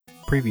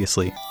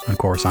previously on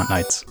Coruscant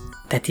Nights.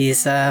 That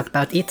is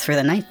about it for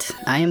the night.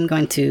 I am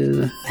going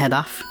to head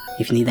off.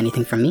 If you need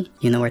anything from me,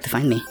 you know where to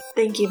find me.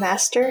 Thank you,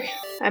 Master.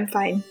 I'm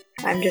fine.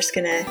 I'm just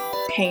gonna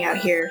hang out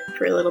here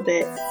for a little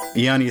bit.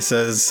 Iani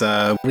says,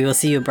 We will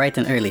see you bright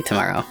and early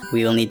tomorrow.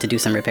 We will need to do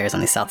some repairs on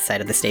the south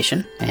side of the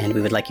station, and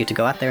we would like you to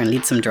go out there and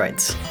lead some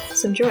droids.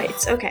 Some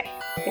droids, okay.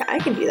 Yeah, I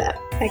can do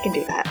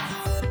that.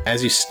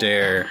 As you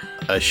stare,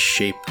 a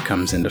shape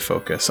comes into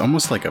focus,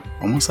 almost like a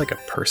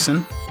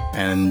person,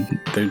 and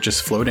they're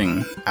just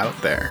floating out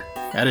there.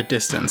 At a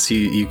distance,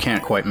 you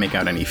can't quite make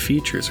out any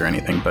features or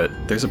anything, but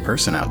there's a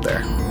person out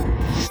there.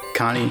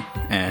 Connie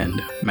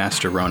and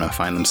Master Rona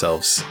find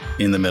themselves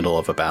in the middle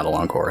of a battle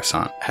on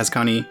Coruscant. Has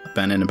Connie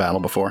been in a battle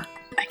before?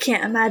 I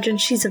can't imagine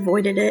she's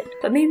avoided it,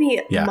 but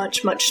maybe Yeah.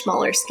 much, much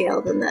smaller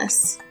scale than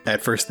this.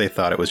 At first they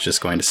thought it was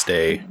just going to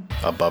stay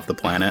above the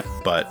planet,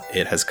 but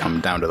it has come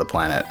down to the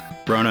planet.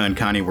 Rona and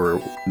Connie were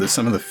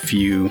some of the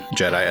few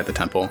Jedi at the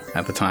temple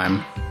at the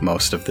time.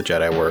 Most of the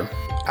Jedi were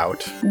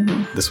out.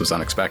 Mm-hmm. This was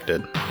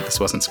unexpected. This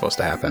wasn't supposed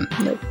to happen.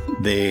 Nope.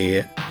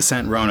 They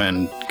sent Rona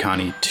and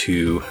Connie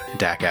to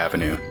Dak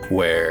Avenue,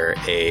 where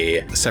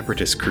a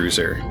separatist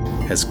cruiser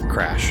has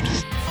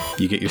crashed.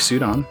 You get your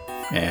suit on,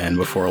 and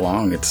before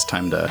long, it's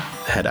time to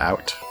head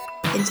out.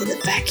 Into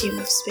the vacuum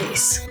of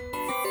space.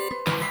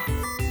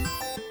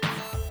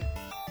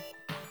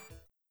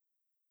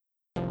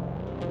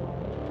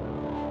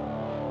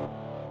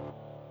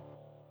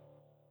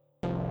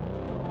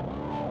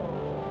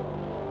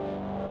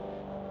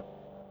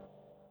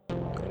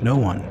 No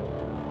one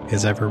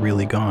is ever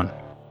really gone.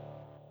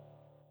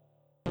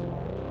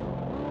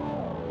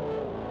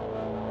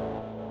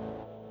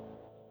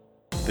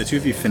 The two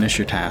of you finish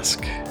your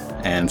task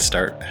and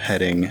start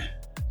heading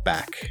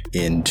back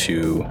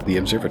into the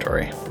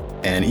observatory.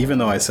 And even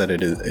though I said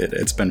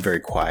it's been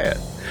very quiet,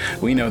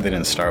 we know that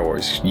in Star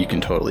Wars you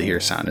can totally hear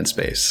sound in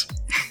space.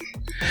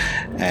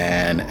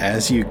 And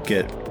as you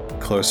get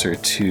closer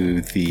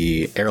to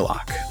the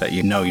airlock that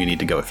you know you need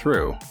to go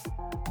through,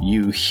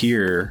 you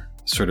hear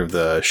sort of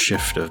the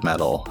shift of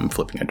metal. I'm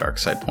flipping a dark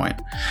side point,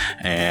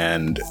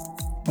 and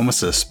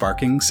almost a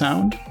sparking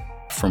sound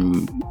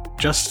from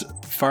just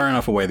far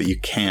enough away that you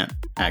can't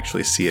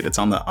actually see it. It's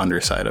on the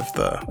underside of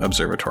the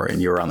observatory,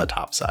 and you're on the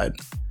top side.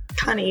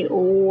 Connie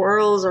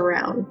whirls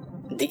around.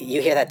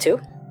 You hear that too?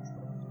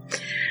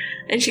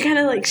 And she kind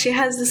of she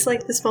has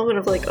this moment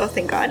of oh,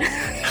 thank God.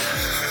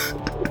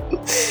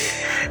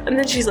 And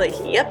then she's like,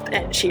 yep,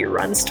 and she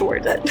runs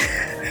towards it.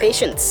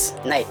 Patience,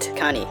 Knight,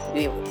 Connie.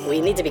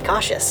 We need to be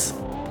cautious.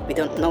 We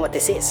don't know what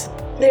this is.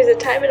 There's a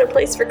time and a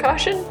place for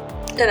caution,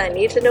 and I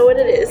need to know what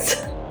it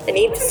is. I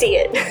need to see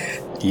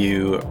it.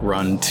 You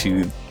run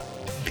to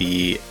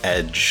the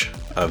edge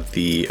of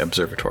the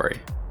observatory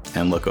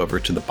and look over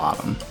to the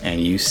bottom,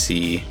 and you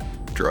see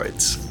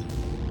droids.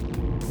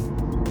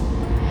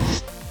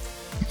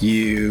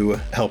 You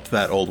help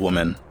that old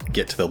woman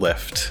get to the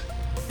lift,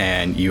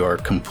 and you are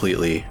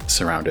completely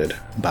surrounded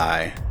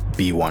by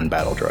B1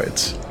 battle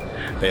droids.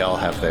 They all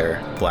have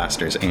their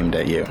blasters aimed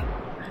at you,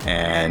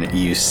 and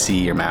you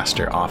see your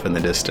master off in the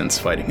distance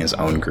fighting his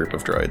own group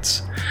of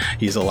droids.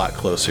 He's a lot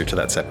closer to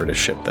that separatist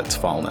ship that's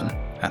fallen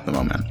at the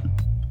moment.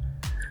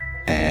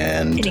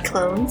 And any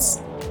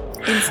clones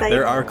inside?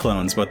 There are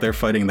clones, but they're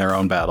fighting their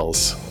own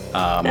battles.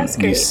 That's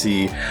great. You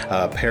see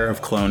a pair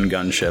of clone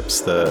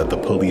gunships, the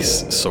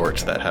police sort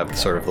that have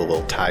sort of the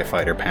little TIE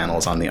fighter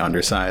panels on the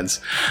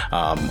undersides.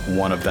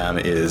 One of them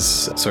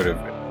is sort of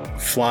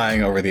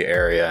flying over the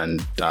area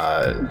and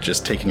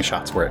just taking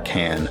shots where it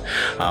can.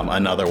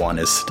 Another one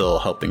is still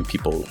helping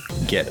people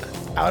get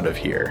out of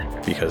here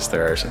because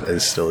there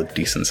is still a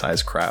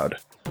decent-sized crowd.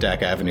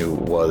 Dak Avenue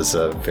was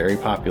a very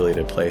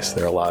populated place.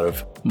 There are a lot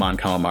of Mon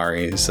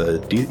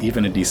Calamaris,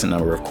 even a decent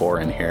number of Core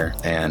in here,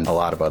 and a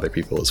lot of other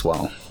people as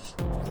well.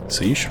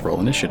 So you should roll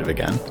initiative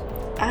again.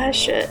 I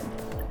should.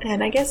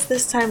 And I guess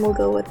this time we'll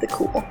go with the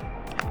cool.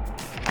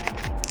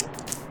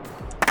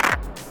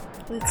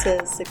 That's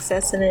a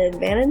success and an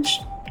advantage.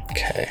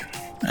 Okay.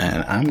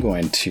 And I'm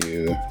going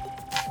to...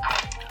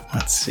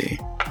 Let's see.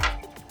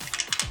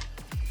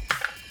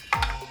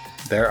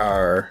 There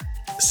are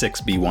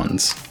 6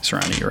 B1s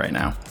surrounding you right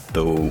now.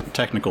 The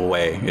technical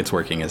way it's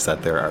working is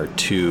that there are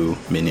 2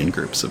 minion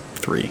groups of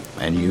 3,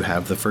 and you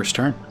have the first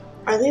turn.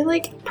 Are they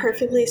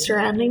perfectly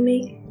surrounding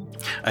me?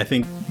 I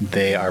think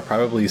they are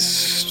probably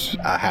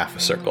a half a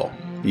circle.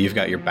 You've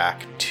got your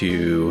back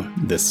to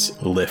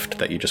this lift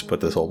that you just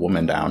put this old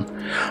woman down,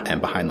 and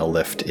behind the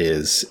lift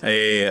is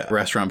a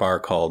restaurant bar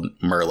called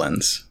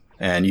Merlin's.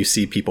 And you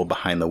see people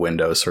behind the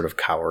windows sort of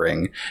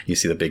cowering. You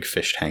see the big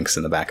fish tanks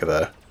in the back of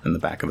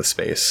the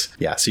space.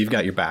 Yeah, so you've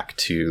got your back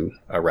to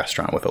a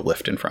restaurant with a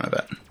lift in front of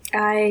it.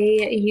 I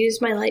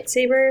use my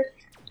lightsaber,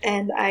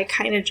 and I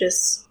kind of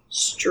just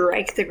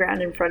strike the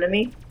ground in front of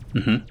me.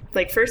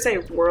 Mm-hmm. First I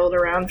whirled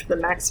around for the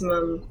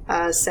maximum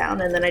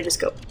sound, and then I just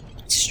go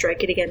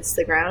strike it against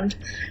the ground,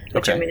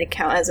 which Okay. I'm going to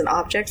count as an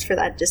object for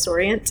that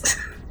disorient.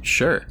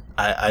 Sure.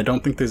 I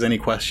don't think there's any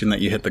question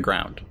that you hit the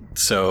ground.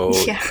 So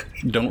Yeah.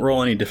 Don't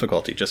roll any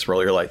difficulty. Just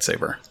roll your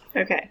lightsaber.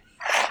 Okay.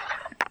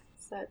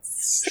 So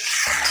that's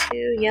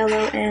 2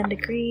 yellow and a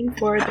green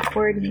for the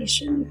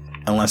coordination.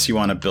 Unless you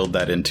want to build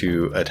that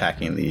into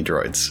attacking the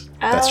droids.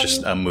 That's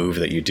just a move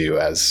that you do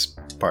as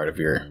part of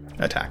your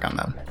attack on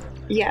them.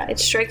 Yeah, it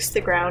strikes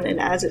the ground, and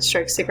as it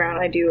strikes the ground,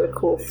 I do a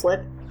cool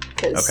flip.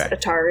 Because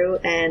Ataru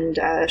and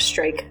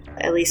strike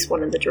at least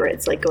one of the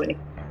droids, like going to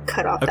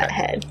cut off that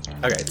head.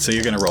 Okay, so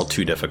you're going to roll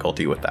 2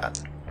 difficulty with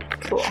that.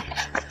 Cool.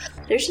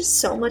 There's just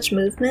so much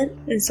movement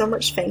and so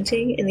much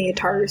feinting in the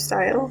Ataru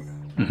style.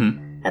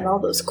 Mm-hmm. And all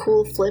those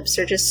cool flips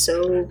are just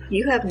so...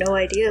 You have no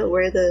idea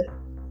where the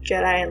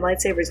Jedi and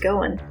lightsaber's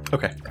going.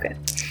 Okay.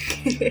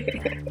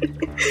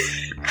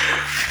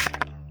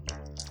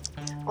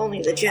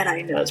 Only the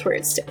Jedi knows where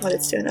what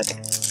it's doing.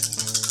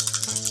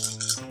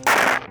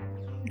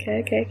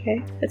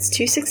 Okay. That's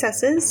 2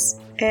 successes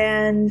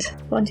and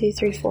 1, 2,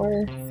 3,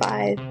 4,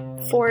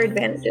 5, 4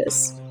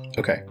 advantages.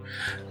 Okay.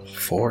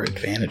 4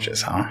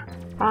 advantages, huh?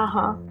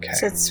 Uh-huh. Okay.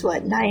 So it's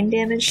what, 9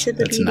 damage to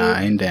the That's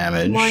 9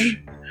 damage.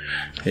 1.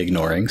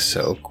 Ignoring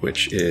soak,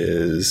 which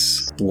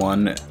is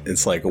 1.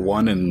 It's like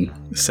 1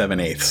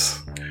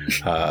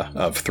 7/8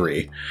 of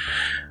 3.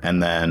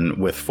 And then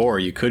with 4,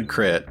 you could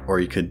crit, or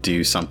you could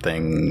do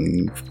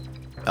something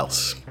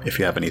else if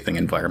you have anything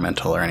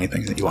environmental or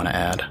anything that you want to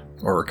add,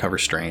 or recover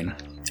strain.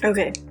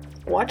 Okay.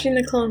 Watching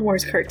the Clone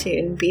Wars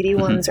cartoon,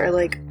 BD-1s are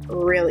like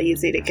real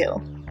easy to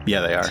kill.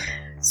 Yeah, they are.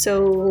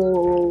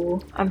 So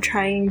I'm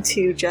trying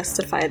to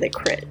justify the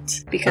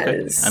crit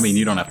because... Okay. I mean,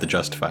 you don't have to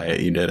justify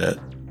it. You did it.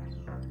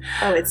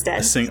 Oh, it's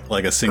dead.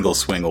 A single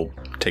swing will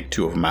take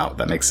 2 of them out.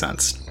 That makes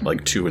sense.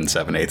 Like 2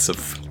 7/8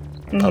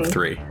 of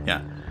 3.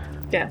 Yeah.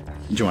 Yeah.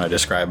 Do you want to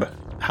describe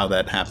how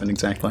that happened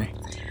exactly?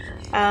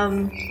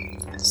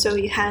 So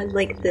you had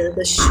like the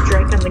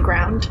strike on the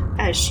ground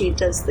as she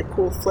does the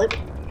cool flip,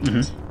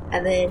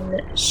 and then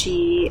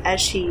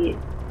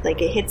it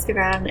hits the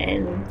ground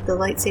and the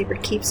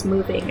lightsaber keeps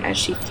moving as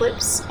she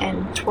flips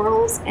and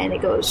twirls, and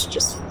it goes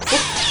just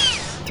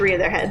whoop, 3 of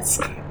their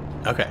heads.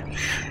 Okay.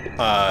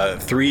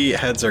 3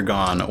 heads are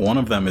gone. 1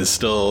 of them is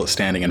still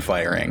standing and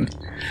firing.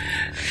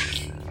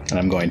 And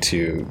I'm going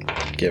to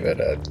give it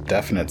a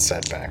definite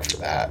setback for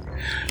that.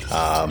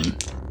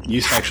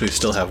 You actually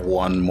still have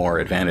 1 more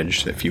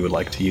advantage if you would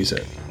like to use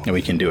it. And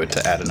we can do it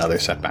to add another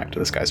setback to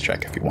this guy's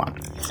check if you want.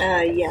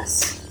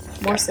 Yes.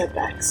 More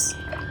setbacks.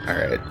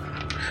 Alright.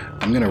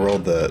 I'm going to roll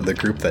the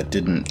group that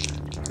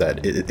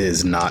it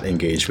is not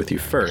engaged with you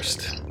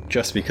first,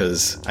 just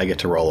because I get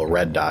to roll a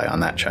red die on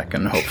that check,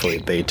 and hopefully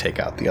they take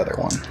out the other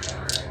one.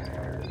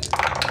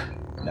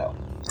 No.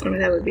 I mean,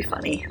 that would be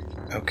funny.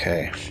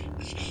 Okay.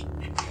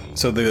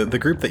 So the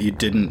group that you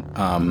didn't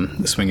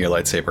swing your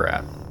lightsaber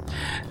at,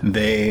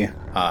 they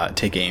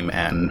take aim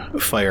and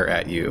fire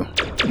at you,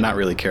 not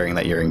really caring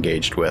that you're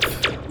engaged with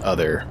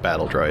other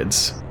battle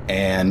droids,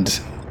 and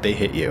they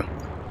hit you.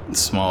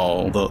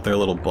 Their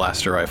little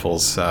blaster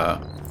rifles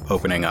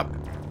opening up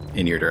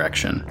in your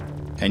direction.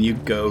 And you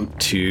go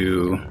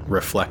to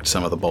reflect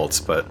some of the bolts,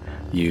 but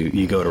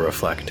you go to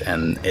reflect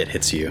and it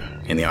hits you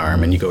in the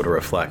arm, and you go to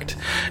reflect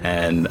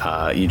and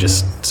you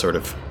just sort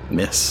of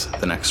miss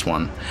the next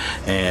one.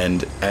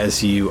 And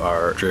as you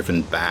are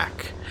driven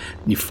back,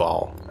 you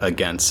fall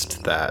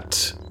against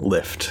that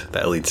lift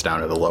that leads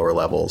down to the lower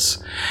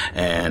levels,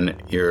 and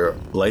your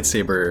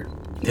lightsaber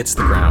hits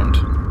the ground,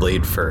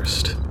 blade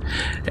first,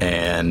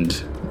 and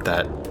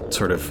that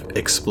sort of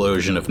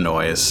explosion of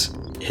noise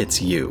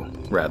hits you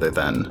rather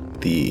than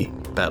the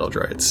battle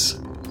droids,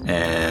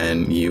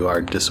 and you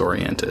are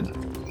disoriented.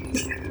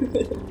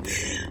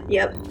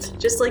 Yep,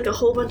 just like a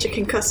whole bunch of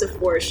concussive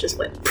force just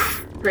went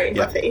right in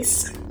my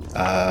face.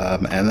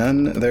 And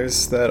then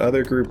there's that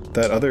other group,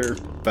 that other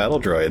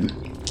battle droid.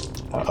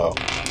 Uh-oh.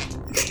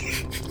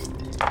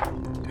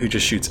 Who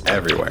just shoots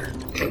everywhere,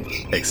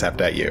 except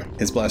at you.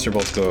 His blaster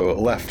bolts go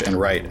left and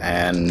right,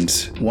 and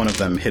one of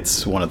them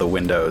hits one of the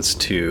windows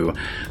to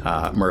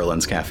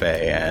Merlin's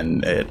cafe,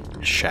 and it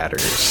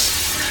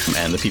shatters,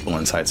 and the people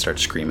inside start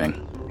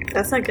screaming.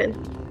 That's not good.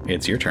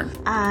 It's your turn.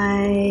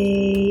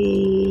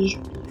 I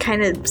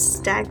kind of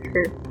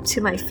stagger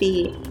to my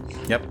feet.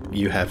 Yep,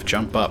 you have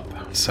jump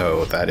up,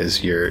 so that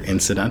is your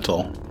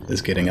incidental,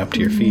 is getting up to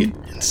your feet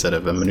instead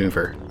of a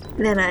maneuver.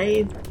 Then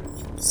I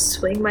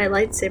swing my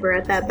lightsaber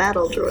at that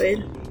battle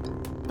droid.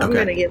 I'm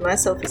going to give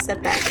myself a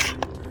setback,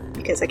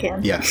 because I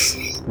can. Yes,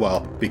 well,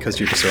 because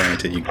you're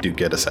disoriented, you do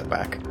get a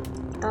setback.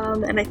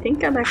 And I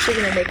think I'm actually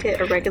going to make it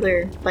a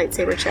regular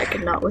lightsaber check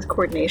and not with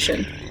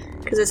coordination,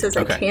 because it says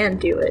I can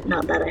do it,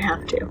 not that I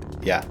have to.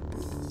 Yeah,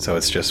 so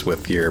it's just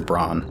with your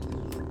brawn.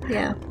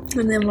 Yeah,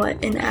 and then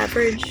what, an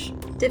average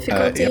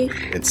difficulty?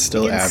 Yep, it's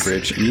still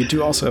average, and you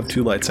do also have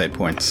 2 light side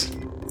points.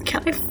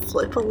 Can I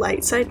flip a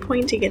light side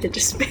point to get a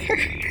despair?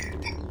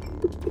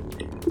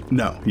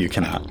 No, you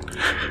cannot.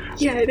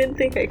 Yeah, I didn't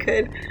think I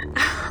could.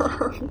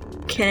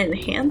 Can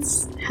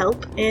Enhance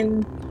help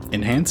in...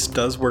 Enhance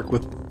does work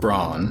with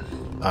brawn,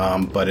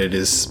 but it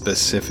is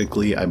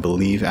specifically, I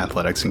believe,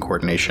 athletics and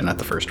coordination at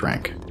the first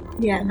rank.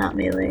 Yeah, not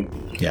melee.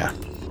 Yeah.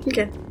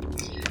 Okay.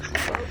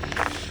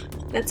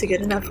 That's a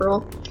good enough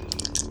roll.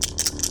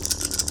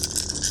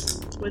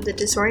 Would the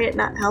disorient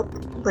not help?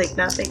 Like,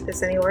 not make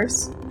this any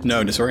worse?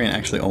 No, disorient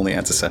actually only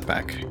adds a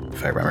setback,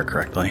 if I remember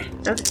correctly.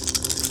 Okay.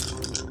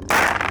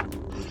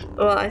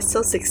 Well, I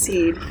still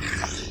succeed.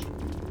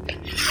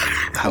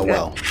 How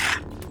well?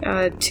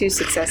 2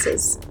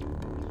 successes.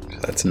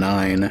 That's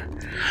 9.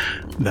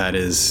 That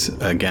is,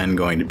 again,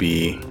 going to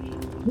be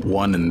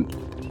 1 and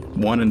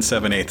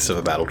 7/8 of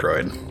a battle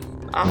droid.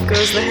 Off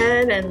goes the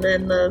head, and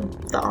then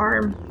the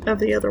arm of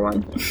the other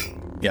one.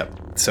 Yep.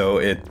 So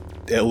it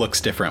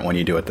looks different when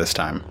you do it this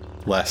time.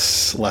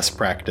 Less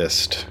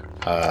practiced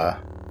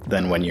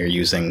than when you're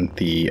using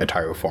the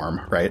Ataru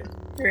form, right?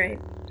 Right.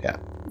 Yeah.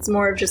 It's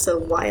more of just a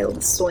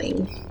wild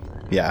swing.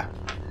 Yeah.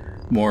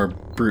 More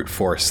brute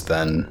force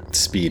than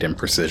speed and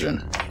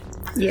precision.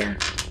 Yeah.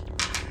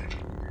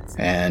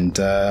 And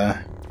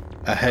a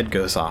head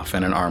goes off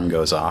and an arm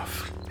goes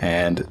off.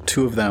 And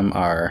 2 of them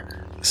are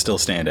still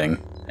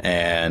standing.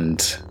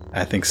 And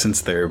I think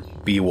since they're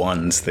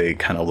B1s, they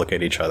kind of look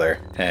at each other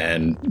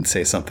and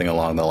say something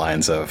along the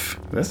lines of,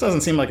 "This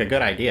doesn't seem like a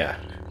good idea.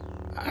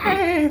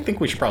 I think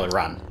we should probably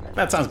run.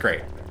 That sounds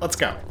great. Let's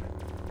go."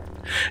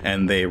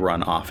 And they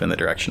run off in the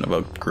direction of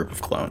a group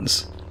of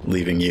clones,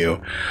 leaving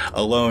you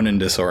alone and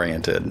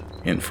disoriented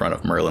in front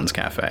of Merlin's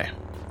cafe.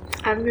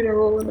 I'm going to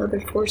roll another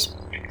force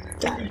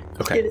die.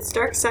 Okay. If it's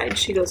dark side,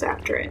 she goes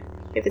after it.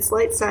 If it's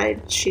light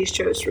side, she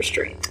shows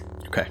restraint.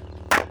 Okay.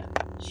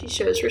 She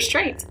shows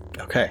restraint.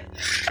 Okay.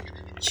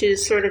 She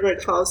just sort of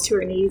like falls to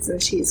her knees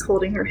and she's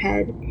holding her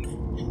head.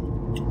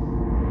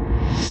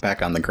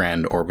 Back on the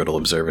Grand Orbital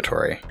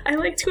Observatory. I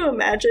like to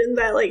imagine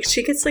that like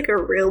she gets like a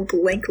real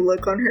blank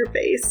look on her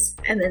face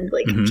and then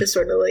like just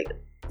sort of like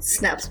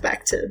snaps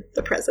back to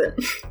the present.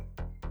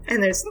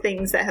 And there's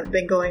things that have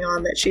been going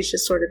on that she's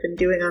just sort of been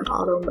doing on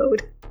auto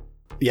mode.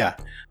 Yeah.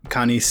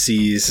 Connie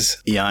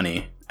sees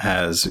Iani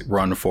has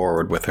run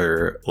forward with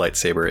her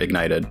lightsaber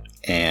ignited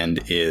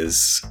and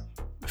is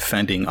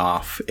fending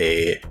off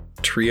a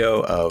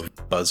trio of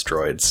buzz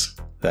droids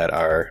that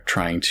are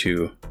trying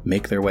to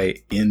make their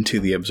way into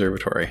the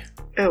observatory.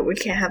 Oh, we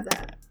can't have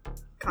that.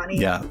 Connie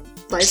Yeah.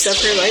 lights up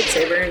her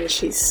lightsaber and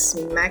she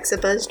smacks a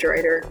buzz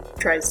droid, or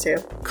tries to.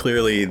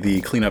 Clearly,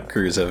 the cleanup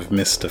crews have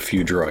missed a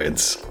few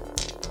droids.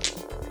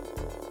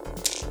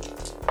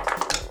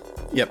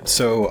 Yep,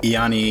 so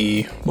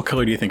Iani, what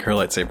color do you think her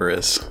lightsaber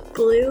is?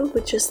 Blue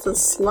with just the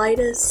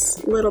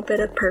slightest little bit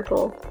of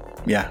purple.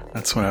 Yeah,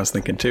 that's what I was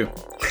thinking too.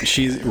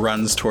 She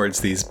runs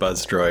towards these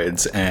buzz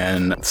droids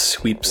and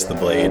sweeps the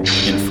blade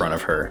in front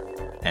of her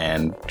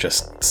and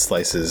just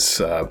slices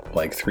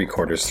like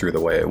 3/4 through the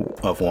way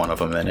of one of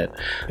them, and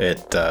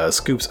it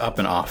scoops up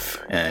and off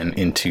and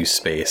into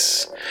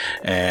space.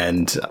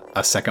 And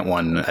a second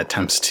one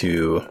attempts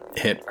to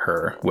hit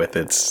her with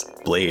its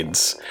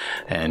blades,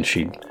 and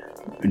she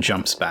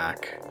jumps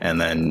back and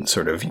then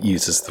sort of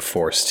uses the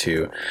force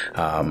to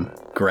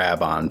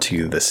grab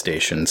onto the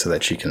station so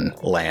that she can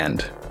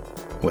land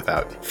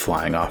without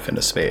flying off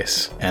into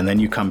space. And then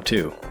you come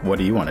to. What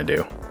do you want to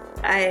do?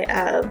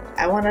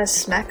 I want to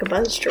smack a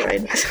buzz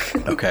droid.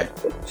 Okay.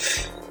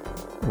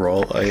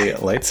 Roll a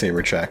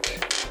lightsaber check.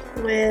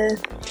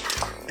 With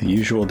the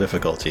usual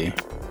difficulty.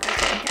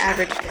 Okay,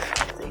 average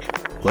difficulty.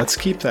 Let's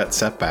keep that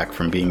setback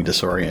from being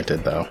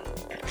disoriented, though.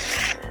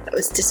 I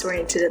was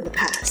disoriented in the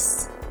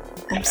past.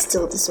 I'm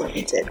still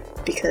disoriented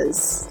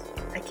because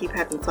I keep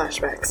having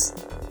flashbacks.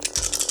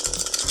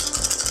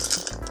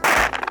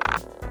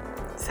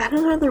 Is that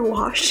another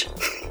wash?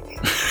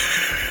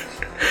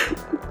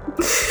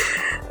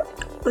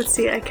 Let's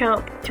see, I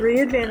count 3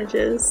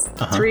 advantages,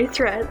 3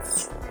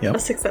 threats, a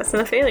success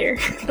and a failure.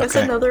 That's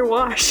another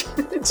wash.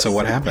 So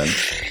what happened?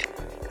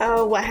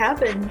 What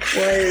happened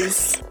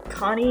was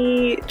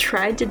Connie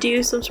tried to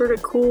do some sort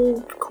of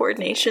cool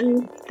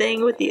coordination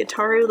thing with the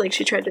Ataru. Like,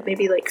 she tried to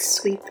maybe, like,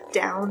 sweep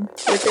down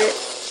with it.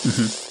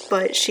 Mm-hmm.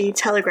 But she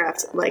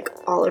telegraphed, like,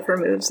 all of her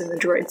moves, and the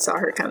droids saw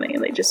her coming,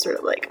 and they just sort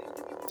of, like,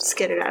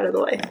 skidded out of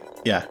the way.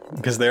 Yeah,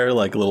 because they're,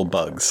 like, little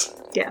bugs.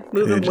 Yeah,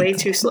 moving way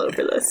too slow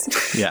for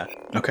this. Yeah,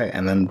 okay,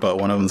 and then, but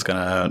one of them's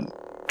gonna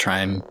try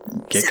and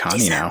get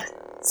Connie now.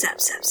 Zap,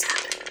 zap, zap.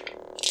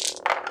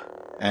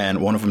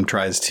 And one of them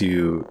tries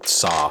to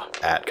saw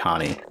at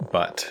Connie,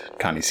 but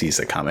Connie sees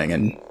it coming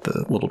and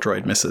the little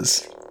droid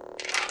misses.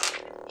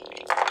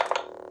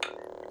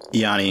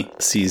 Iani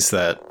sees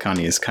that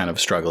Connie is kind of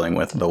struggling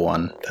with the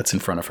one that's in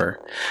front of her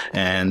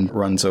and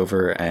runs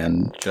over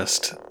and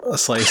just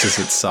slices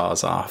its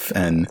saws off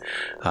and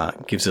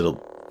gives it a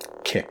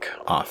kick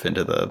off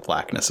into the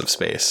blackness of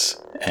space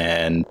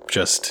and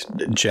just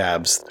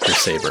jabs her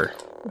saber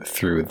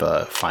through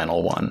the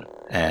final one,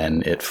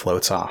 and it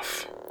floats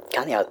off.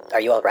 Connie,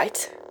 are you all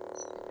right?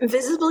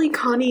 Visibly,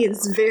 Connie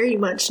is very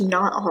much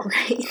not all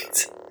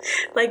right.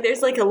 Like,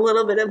 there's like a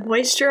little bit of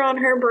moisture on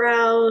her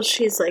brow.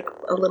 She's like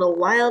a little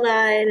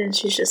wild-eyed, and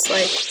she's just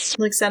like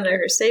looks down at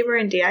her saber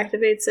and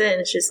deactivates it,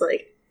 and she's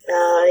like,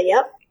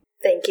 yep,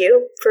 thank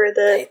you for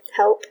the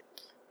help.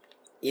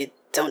 You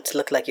don't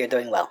look like you're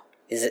doing well.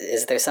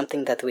 Is there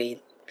something that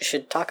we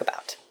should talk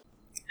about?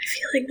 I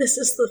feel like this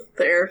is the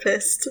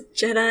therapist,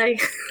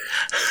 Jedi.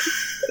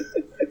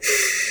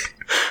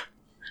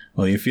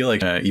 Well, you feel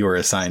like you were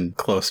assigned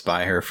close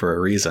by her for a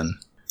reason.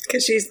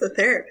 Because she's the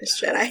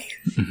therapist, Jedi.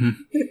 Mm-hmm.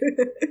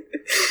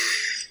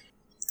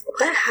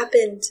 What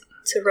happened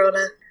to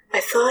Rona?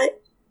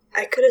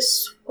 I could have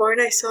sworn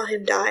I saw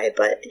him die,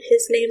 but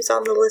his name's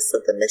on the list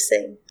of the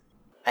missing.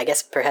 I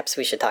guess perhaps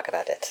we should talk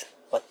about it.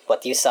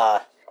 What you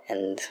saw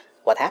and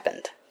what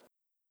happened.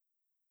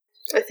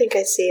 I think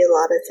I see a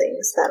lot of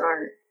things that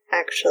aren't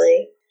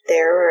actually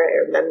there, or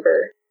I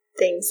remember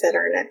things that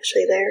aren't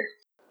actually there.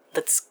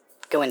 Let's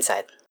go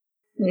inside.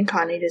 And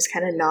Connie just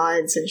kind of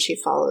nods and she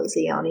follows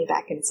Ioni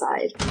back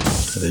inside.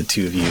 The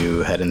two of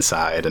you head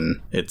inside,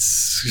 and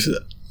it's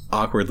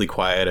awkwardly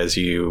quiet as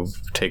you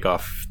take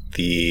off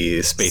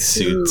the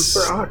spacesuits.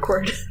 Super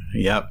awkward.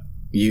 Yep.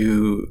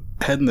 You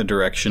head in the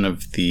direction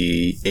of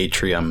the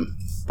atrium,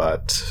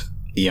 but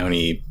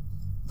Ioni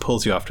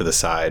pulls you off to the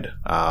side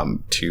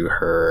to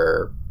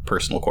her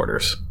personal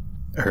quarters.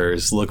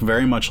 Hers look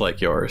very much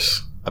like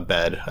yours. A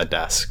bed, a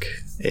desk,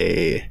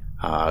 a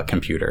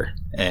computer.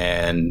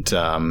 And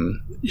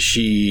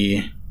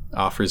she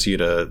offers you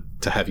to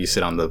have you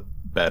sit on the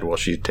bed while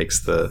she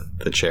takes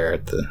the chair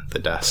at the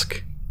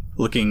desk.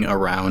 Looking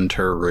around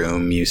her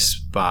room, you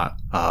spot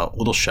a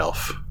little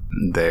shelf.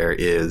 There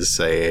is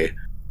a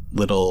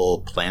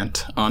little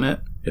plant on it.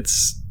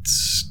 It's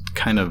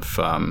kind of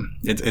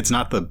it's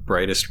not the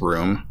brightest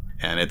room,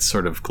 and it's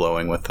sort of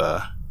glowing with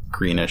a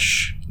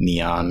greenish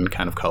neon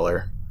kind of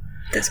color.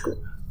 That's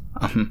cool.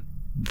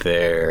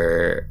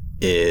 There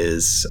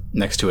is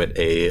next to it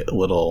a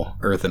little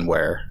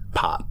earthenware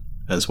pot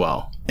as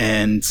well,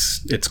 and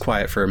it's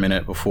quiet for a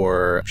minute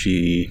before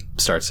she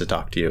starts to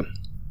talk to you.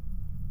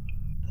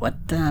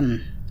 What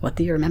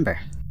do you remember?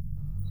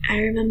 I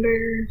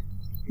remember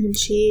when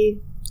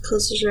she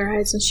closes her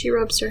eyes and she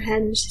rubs her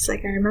head and she's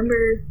like, I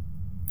remember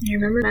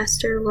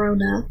Master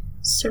Rona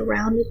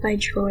surrounded by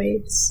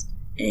droids,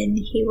 and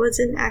he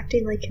wasn't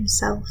acting like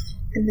himself.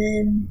 And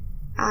then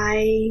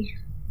I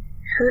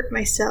hurt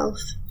myself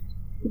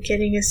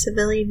getting a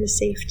civilian to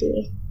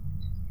safety,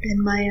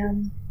 and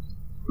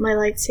my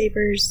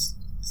lightsaber's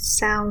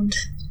sound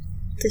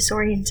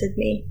disoriented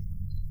me,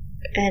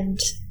 and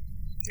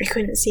I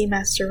couldn't see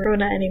Master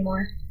Rona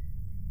anymore.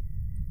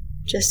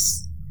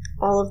 Just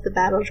all of the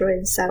battle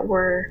droids that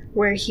were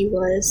where he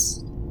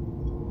was.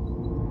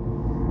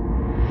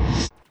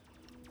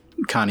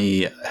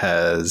 Connie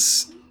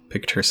has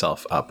picked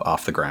herself up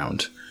off the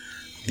ground.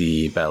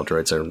 The battle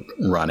droids are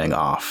running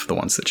off, the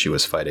ones that she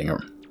was fighting.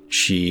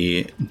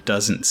 She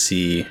doesn't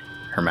see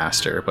her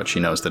master, but she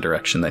knows the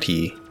direction that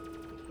he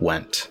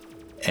went.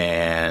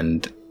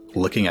 And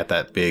looking at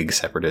that big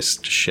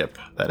separatist ship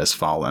that has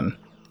fallen,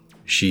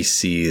 she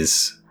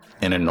sees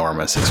an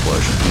enormous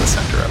explosion in the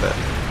center of it.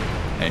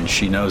 And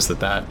she knows that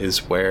that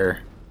is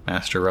where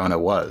Master Rona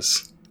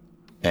was.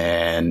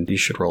 And you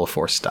should roll a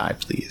force die,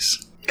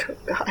 please. Oh,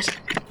 God.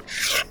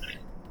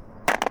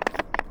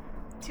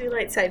 2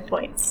 light side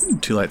points.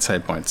 2 light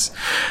side points.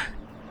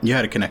 You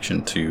had a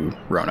connection to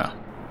Rona.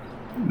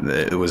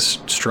 It was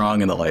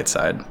strong in the light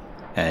side,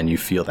 and you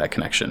feel that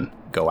connection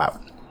go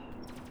out.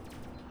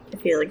 I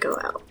feel it go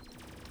out.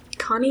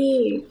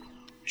 Connie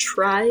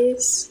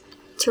tries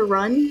to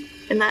run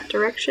in that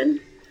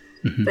direction,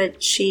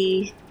 but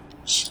she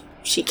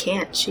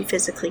can't. She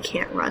physically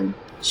can't run.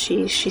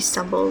 She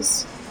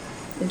stumbles,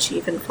 and she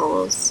even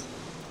falls.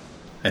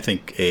 I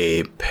think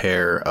a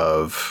pair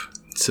of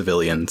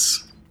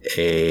civilians,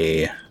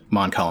 a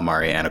Mon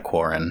Calamari and a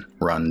Quarren,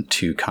 run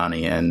to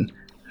Connie and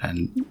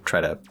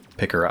try to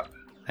pick her up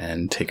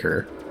and take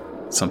her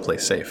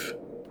someplace safe.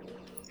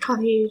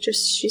 Connie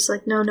she's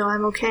like, no,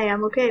 I'm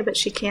okay, but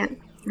she can't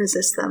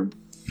resist them.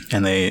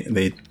 And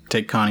they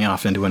take Connie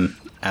off into an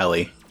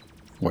alley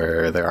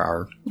where there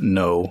are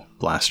no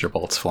blaster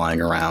bolts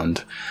flying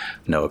around,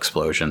 no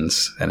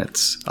explosions, and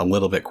it's a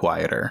little bit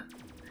quieter,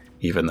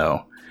 even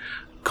though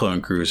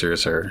clone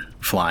cruisers are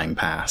flying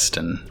past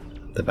and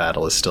the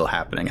battle is still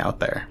happening out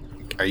there.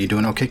 Are you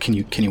doing okay? Can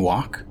you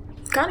walk?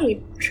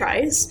 Connie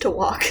tries to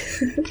walk.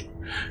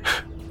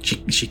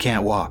 She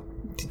can't walk.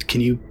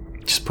 Can you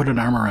just put an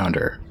arm around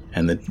her?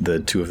 And the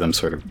two of them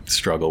sort of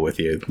struggle with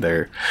you.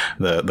 They're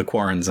the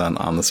Quarren's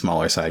on the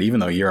smaller side, even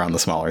though you're on the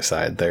smaller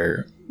side.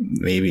 They're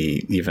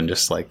maybe even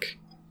just like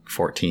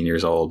 14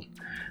 years old,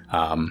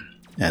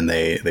 and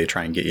they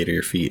try and get you to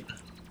your feet.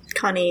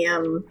 Connie,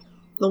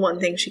 the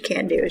one thing she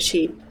can do is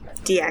she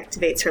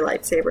deactivates her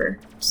lightsaber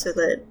so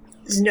that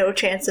there's no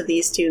chance of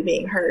these two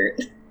being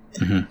hurt.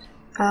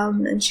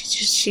 And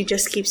she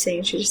just keeps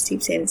saying,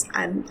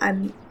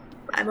 I'm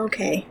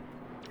okay.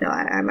 No,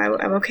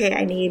 I'm okay.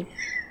 I need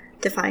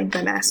to find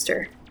my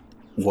master.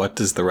 What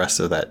does the rest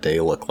of that day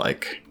look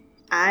like?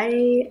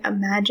 I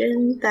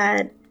imagine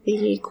that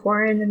the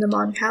Quarren and the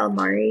Mon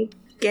Calamari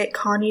get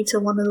Connie to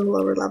one of the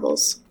lower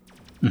levels.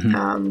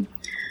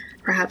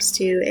 Perhaps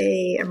to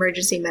a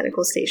emergency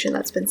medical station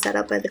that's been set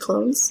up by the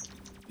clones.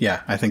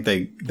 Yeah, I think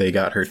they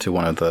got her to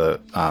one of the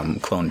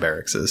clone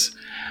barracks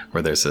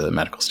where there's a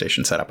medical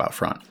station set up out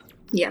front.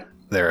 Yeah.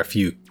 There are a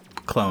few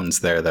clones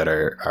there that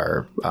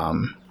are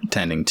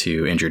tending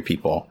to injured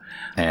people,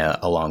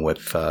 along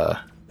with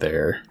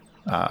their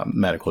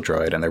medical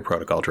droid and their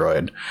protocol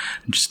droid,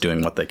 just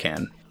doing what they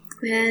can.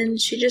 And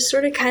she just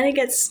sort of kind of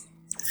gets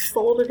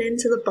folded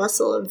into the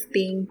bustle of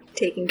being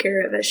taken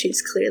care of, as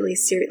she's clearly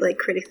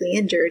critically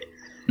injured.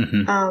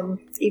 Mm-hmm.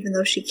 Even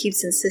though she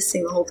keeps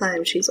insisting the whole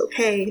time she's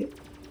okay.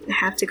 I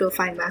have to go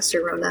find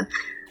Master Rona.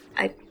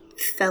 I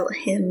felt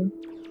him.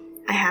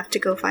 I have to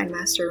go find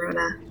Master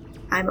Rona.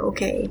 I'm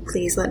okay.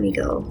 Please let me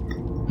go.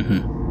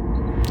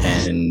 Mm-hmm.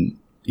 And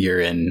you're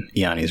in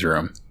Iani's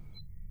room.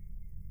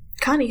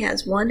 Connie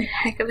has one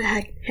heck of a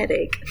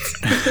headache.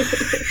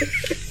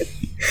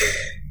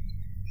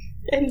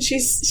 And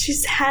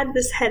she's had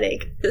this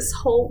headache this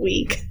whole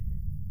week.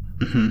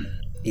 Mm-hmm.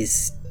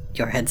 Is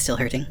your head still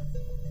hurting?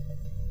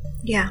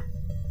 Yeah.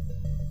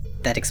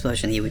 That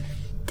explosion, he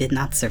did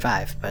not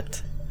survive,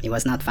 but he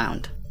was not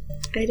found.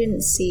 I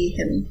didn't see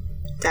him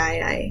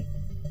die.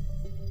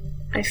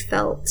 I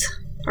felt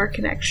our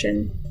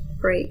connection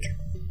break.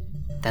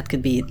 That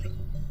could be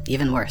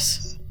even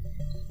worse.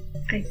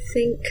 I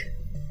think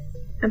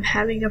I'm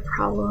having a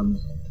problem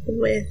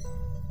with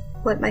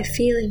what my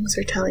feelings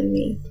are telling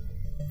me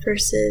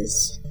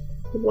versus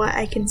what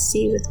I can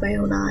see with my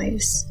own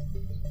eyes.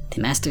 The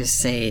masters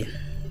say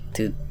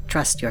to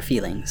trust your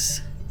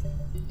feelings.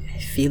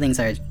 Feelings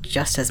are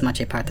just as much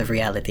a part of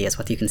reality as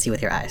what you can see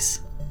with your eyes.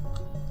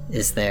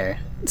 Is there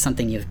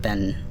something you've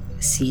been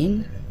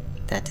seeing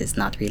that is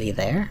not really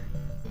there?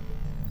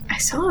 I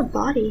saw a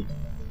body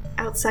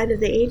outside of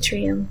the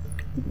atrium.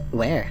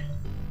 Where?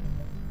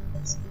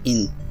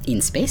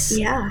 In space?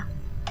 Yeah.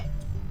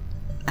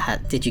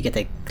 Did you get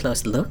a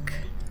close look?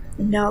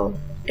 No,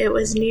 it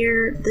was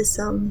near this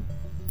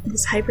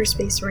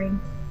hyperspace ring,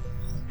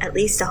 at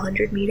least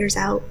 100 meters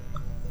out,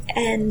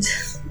 and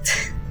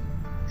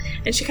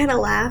she kind of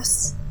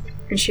laughs,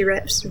 and she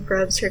rubs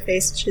her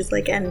face, and she's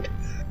like, and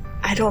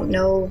I don't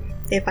know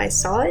if I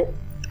saw it,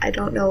 I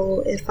don't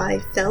know if I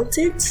felt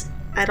it,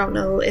 I don't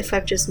know if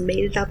I've just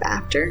made it up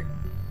after,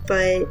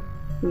 but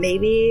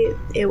maybe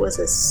it was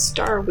a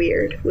Star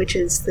Weird, which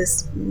is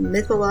this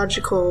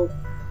mythological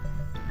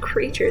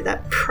creature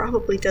that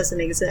probably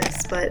doesn't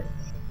exist, but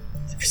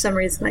for some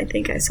reason I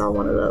think I saw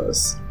one of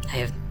those. I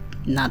have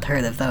not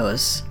heard of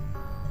those.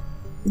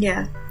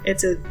 Yeah,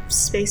 it's a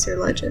spacer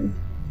legend.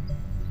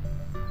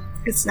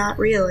 It's not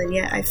real, and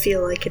yet I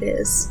feel like it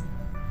is.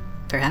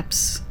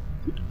 Perhaps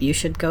you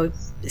should go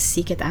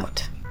seek it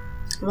out.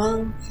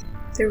 Well,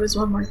 there was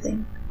one more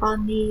thing.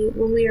 When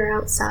we were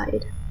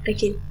outside, I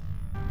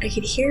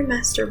could hear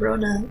Master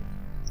Rona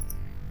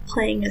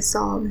playing a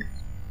song,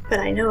 but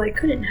I know I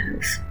couldn't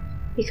have,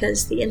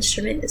 because the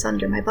instrument is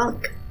under my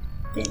bunk,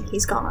 and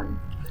he's gone.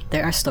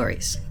 There are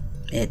stories.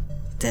 It,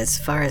 as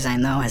far as I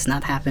know, has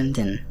not happened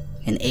in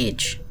an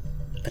age,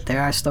 but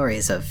there are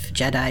stories of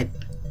Jedi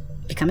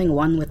becoming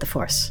one with the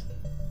Force.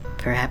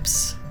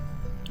 Perhaps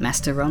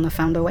Master Rona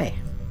found a way.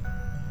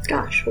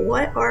 Gosh,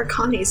 what are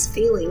Connie's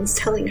feelings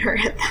telling her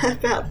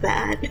about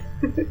that?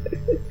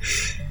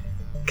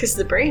 Because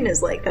the brain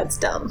is like, that's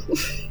dumb.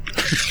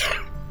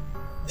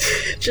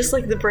 Just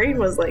like the brain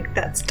was like,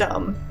 that's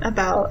dumb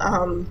about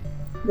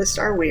the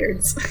Star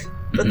Weirds.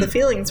 But the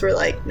feelings were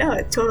like, no,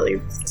 it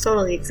totally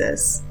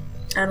exists.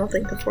 I don't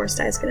think the Force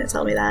Die is going to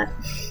tell me that.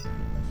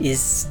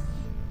 Is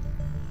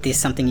this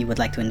something you would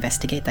like to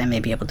investigate? I may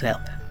be able to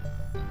help.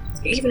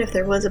 Even if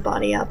there was a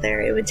body out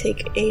there, it would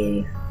take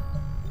a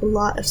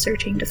lot of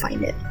searching to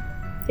find it.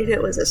 If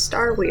it was a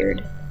Star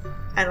Weird,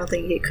 I don't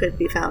think it could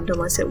be found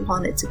unless it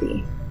wanted to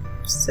be.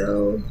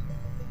 So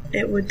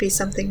it would be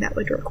something that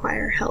would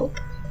require help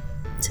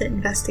to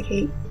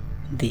investigate.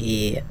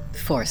 The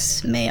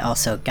Force may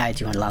also guide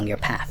you along your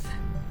path.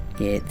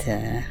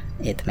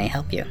 It may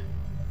help you.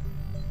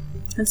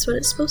 That's what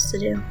it's supposed to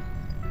do.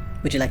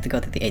 Would you like to go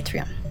to the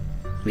atrium?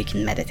 We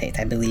can meditate.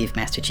 I believe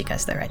Master Chica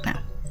is there right now.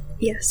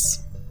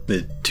 Yes.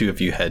 The two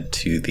of you head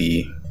to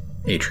the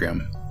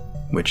atrium,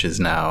 which is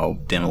now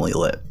dimly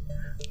lit.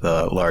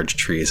 The large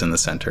tree is in the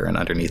center, and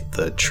underneath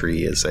the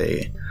tree is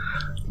a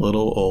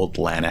little old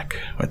Lannick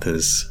with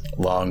his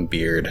long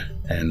beard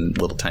and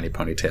little tiny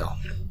ponytail,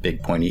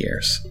 big pointy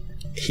ears.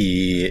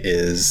 He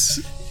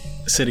is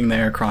sitting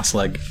there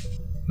cross-legged,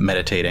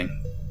 meditating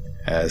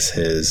as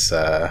his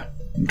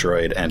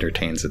droid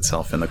entertains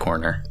itself in the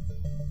corner.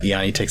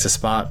 Iani takes a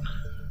spot,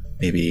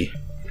 maybe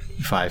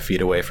 5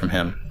 feet away from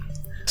him,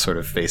 sort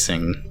of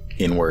facing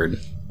inward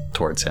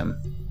towards him,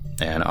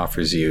 and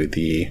offers you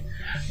the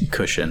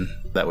cushion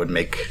that would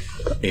make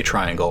a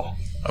triangle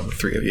of the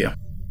three of you.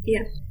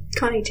 Yeah.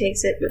 Connie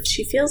takes it, but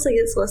she feels like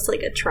it's less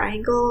like a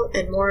triangle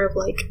and more of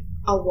like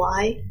a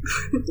Y.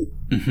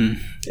 Mm-hmm.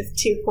 With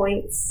 2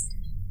 points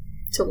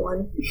to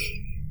 1.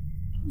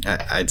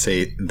 I'd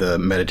say the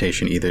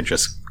meditation either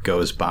just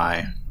goes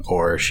by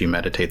or she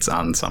meditates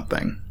on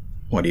something.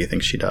 What do you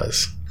think she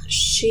does?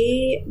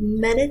 She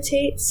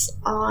meditates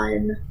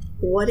on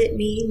what it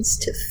means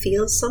to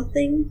feel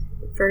something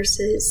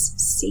versus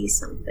see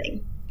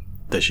something.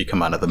 Does she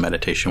come out of the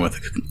meditation with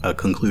a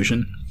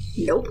conclusion?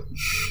 Nope.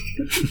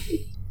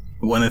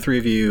 When the three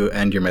of you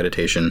end your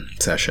meditation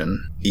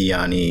session,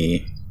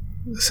 Iani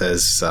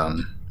says,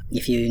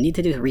 If you need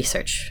to do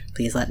research,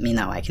 please let me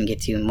know. I can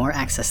get you more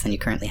access than you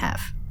currently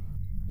have.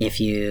 If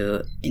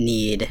you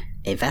need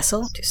a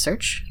vessel to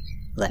search,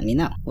 let me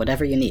know.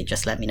 Whatever you need,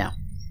 just let me know.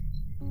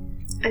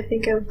 I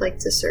think I would like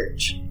to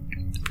search.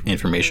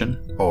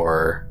 Information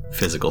or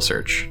physical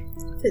search?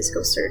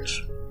 Physical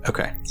search.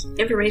 Okay.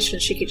 Information,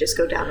 she could just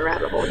go down a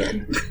rabbit hole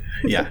again.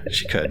 Yeah,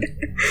 she could.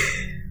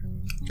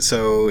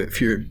 So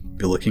if you're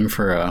looking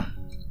for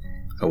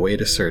a way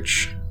to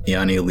search,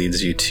 Iani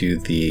leads you to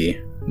the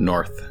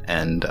north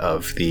end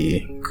of the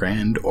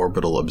Grand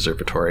Orbital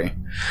Observatory,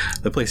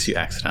 the place you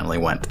accidentally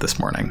went this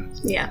morning.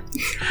 Yeah.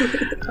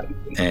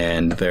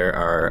 And there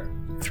are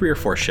 3 or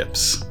 4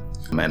 ships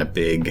and a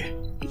big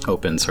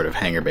open sort of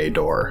hangar bay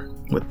door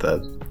with the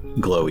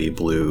glowy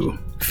blue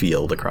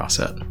field across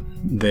it.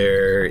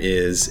 There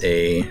is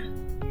a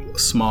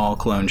small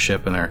clone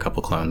ship, and there are a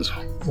couple clones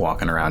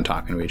walking around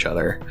talking to each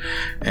other.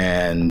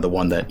 And the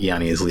one that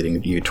Iani is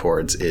leading you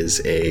towards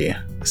is a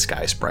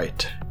Sky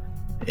Sprite,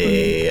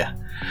 a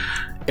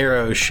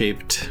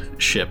arrow-shaped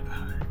ship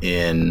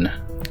in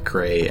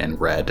gray and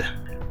red.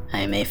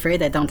 I'm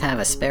afraid I don't have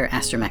a spare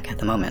astromech at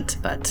the moment,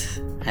 but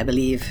I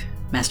believe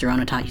Master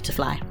Rono taught you to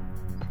fly.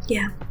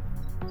 Yeah.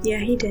 Yeah,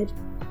 he did.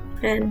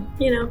 And,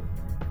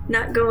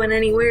 not going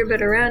anywhere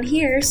but around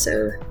here,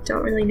 so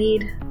don't really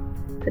need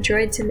a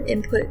droid to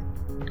input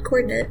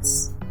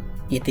coordinates.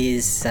 It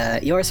is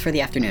yours for the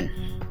afternoon.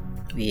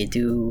 We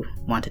do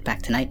want it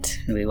back tonight,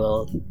 and we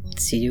will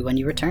see you when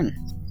you return.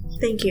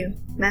 Thank you,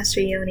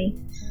 Master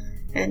Ioni.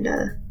 And,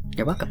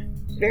 You're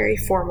welcome. very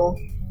formal.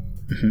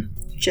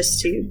 Mm-hmm. Just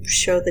to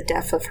show the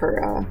depth of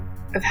her,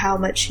 of how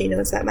much she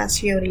knows that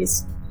Master Ioni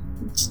is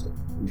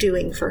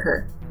doing for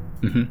her.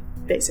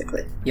 Mm-hmm.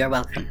 Basically. You're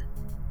welcome.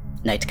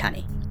 Night,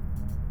 Connie.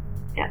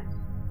 Yeah.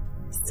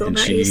 Still And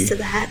not she- used to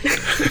that.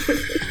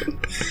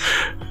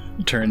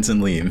 Turns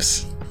and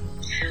leaves.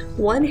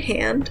 One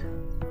hand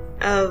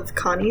of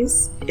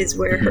Connie's is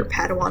where her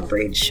Padawan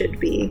braid should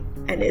be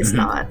and is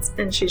not.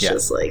 And she's Yeah.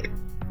 just like,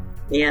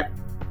 yep,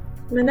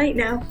 I'm a knight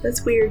now.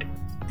 That's weird.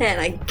 And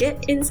I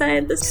get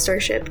inside the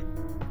starship.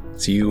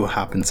 So you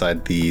hop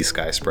inside the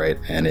Sky Sprite,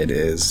 and it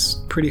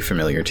is pretty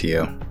familiar to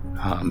you.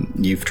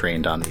 You've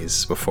trained on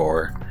these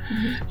before.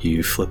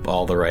 You flip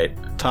all the right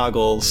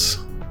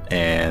toggles,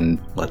 and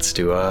let's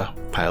do a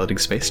piloting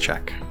space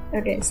check.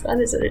 Okay, so that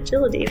is an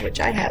agility, which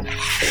I have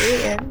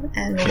 3 in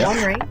and Yep.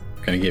 1 right.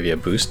 We're going to give you a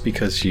boost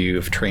because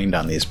you've trained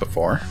on these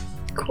before.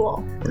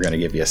 Cool. We're going to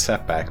give you a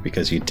setback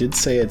because you did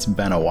say it's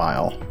been a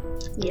while.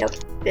 Yep.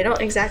 They don't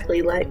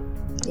exactly let,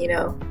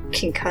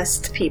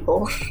 concussed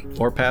people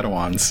Or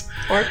Padawans.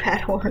 or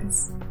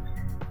Padawans.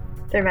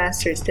 Their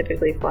masters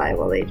typically fly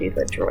while they do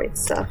the droid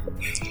stuff.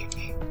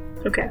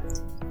 Okay.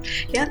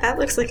 Yeah, that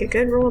looks like a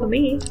good roll to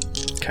me.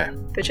 Okay.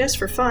 But just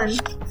for fun,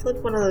 flip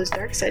one of those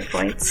dark side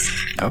points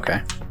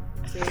Okay.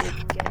 to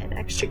get an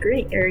extra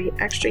green or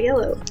extra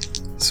yellow.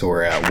 So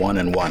we're at 1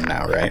 and 1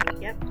 now, right?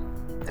 Yep.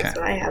 That's Okay.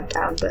 what I have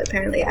down, but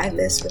apparently I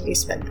miss when you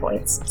spend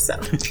points, so.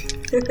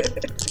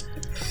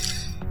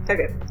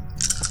 Okay.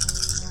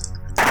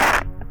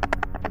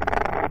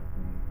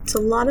 It's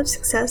a lot of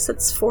success.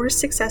 That's 4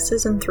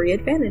 successes and 3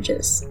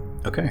 advantages.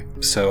 Okay.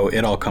 So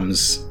it all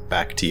comes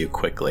back to you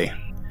quickly.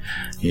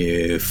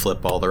 You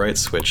flip all the right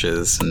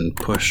switches and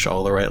push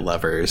all the right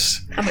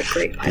levers. I'm a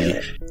great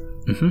pilot.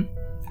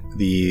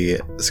 The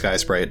Sky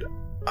Sprite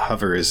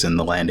hovers in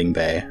the landing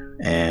bay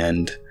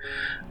and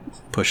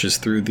pushes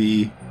through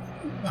the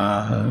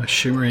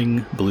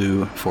shimmering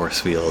blue force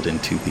field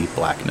into the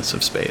blackness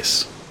of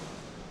space.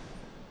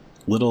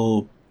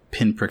 Little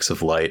pinpricks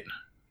of light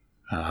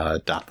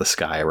dot the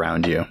sky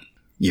around you.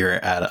 You're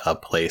at a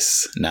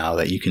place now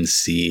that you can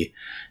see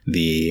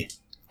the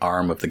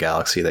arm of the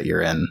galaxy that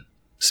you're in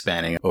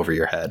spanning over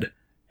your head,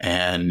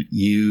 and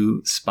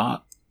you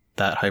spot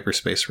that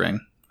hyperspace ring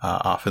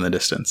off in the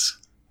distance,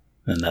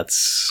 and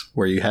that's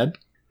where you head.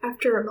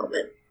 After a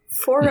moment,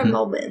 for a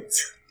moment,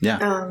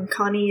 Yeah.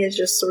 Connie is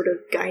just sort of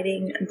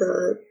guiding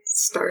the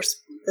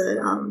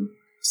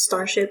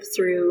starship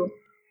through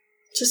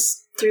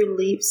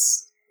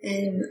leaps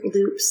and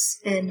loops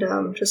and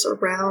just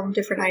around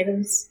different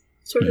items,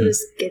 sort of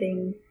just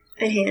getting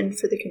a hand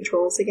for the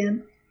controls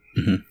again.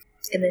 Mhm.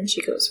 And then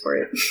she goes for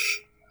it.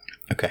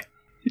 Okay.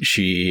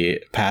 She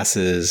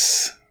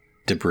passes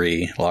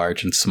debris,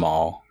 large and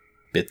small,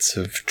 bits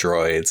of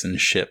droids and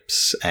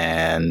ships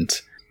and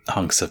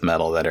hunks of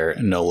metal that are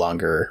no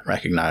longer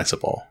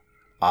recognizable.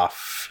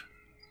 Off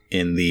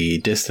in the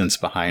distance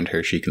behind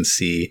her, she can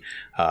see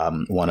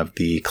one of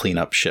the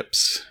cleanup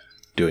ships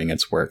doing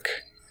its work.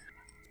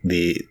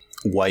 The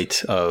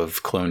white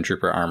of clone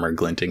trooper armor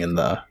glinting in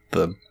the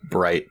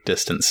bright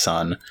distant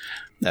sun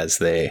as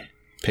they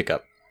pick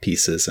up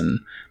pieces and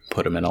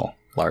put them in a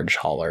large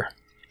hauler.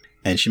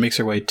 And she makes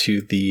her way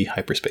to the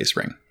hyperspace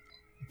ring.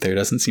 There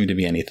doesn't seem to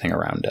be anything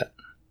around it.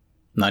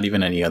 Not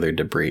even any other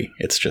debris.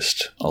 It's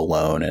just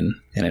alone and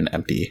in an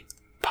empty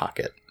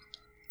pocket.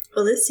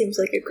 Well, this seems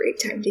like a great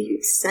time to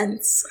use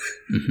sense.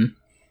 Mm-hmm.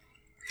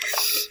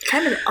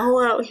 Kind of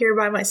all out here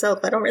by myself.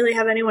 I don't really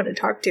have anyone to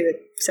talk to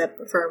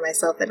except for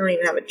myself. I don't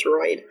even have a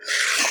droid.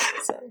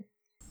 So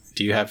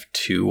Do you have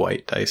 2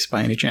 white dice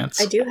by any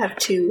chance? I do have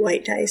 2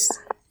 white dice.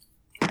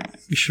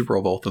 You should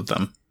roll both of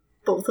them.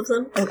 Both of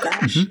them? Oh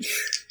gosh. Mm-hmm.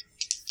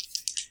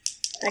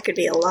 That could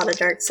be a lot of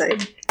dark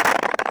side.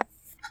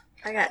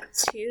 I got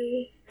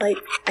 2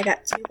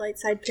 light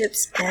side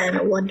pips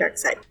and 1 dark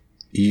side.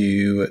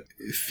 You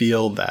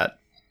feel that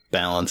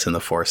balance in the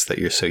force that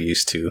you're so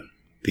used to.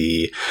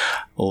 The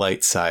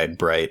light side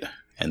bright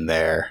and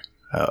there,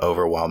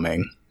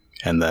 overwhelming,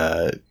 and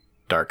the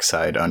dark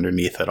side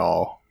underneath it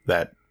all.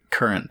 That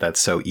current that's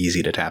so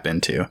easy to tap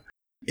into.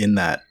 In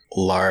that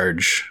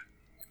large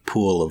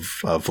pool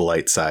of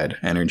light side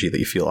energy that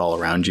you feel all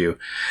around you,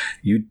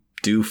 you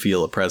do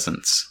feel a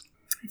presence.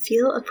 I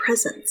feel a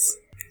presence.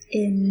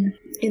 In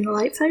the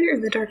light side or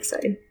in the dark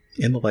side?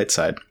 In the light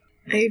side.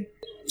 I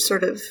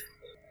sort of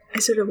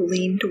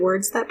lean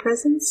towards that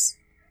presence.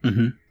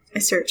 Mm-hmm. I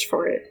search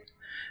for it.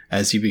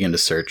 As you begin to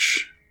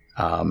search,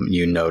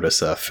 you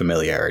notice a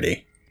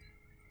familiarity.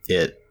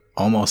 It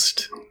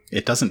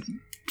doesn't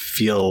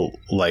feel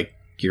like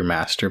your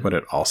master, but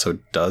it also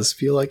does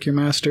feel like your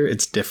master.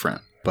 It's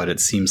different, but it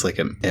seems like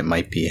it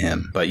might be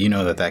him. But you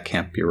know that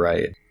can't be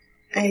right.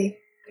 I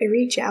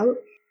reach out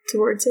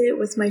towards it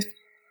with my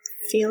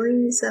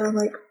feelings, and I'm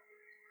like,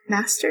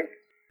 master?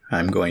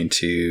 I'm going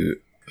to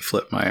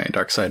flip my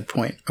dark side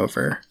point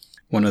over.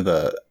 One of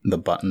the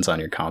buttons on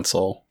your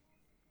console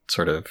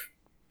sort of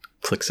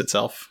clicks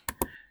itself,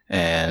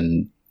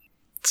 and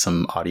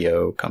some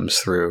audio comes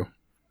through.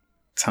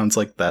 It sounds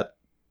like that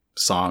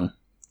song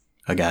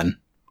again.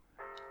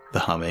 The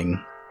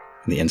humming,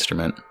 the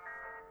instrument.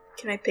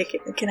 Can I pick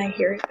it? Can I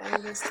hear it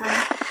better this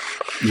time?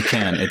 You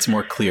can. It's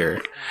more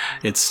clear.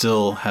 It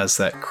still has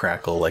that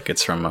crackle like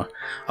it's from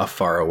a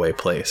faraway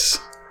place,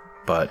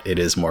 but it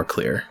is more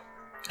clear,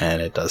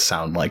 and it does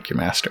sound like your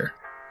master.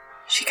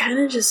 She kind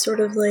of just sort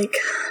of like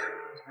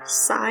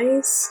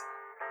sighs,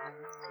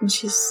 and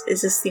is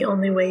this the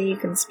only way you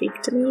can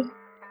speak to me?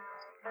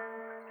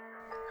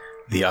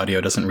 The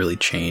audio doesn't really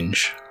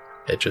change.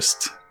 It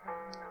just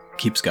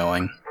keeps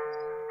going.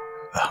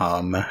 The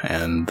hum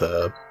and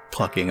the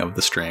plucking of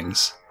the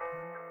strings.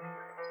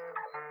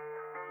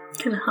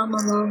 Can hum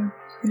along.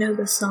 I know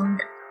the song.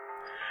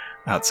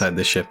 Outside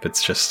the ship,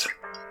 it's just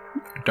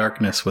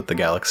darkness with the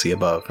galaxy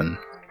above, and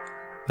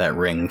that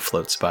ring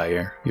floats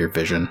by your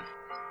vision.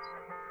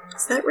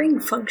 Is that ring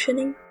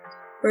functioning?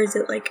 Or is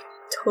it, like,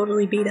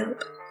 totally beat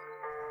up?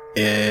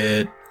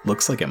 It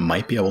looks like it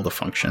might be able to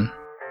function.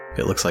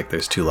 It looks like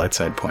there's 2 light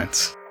side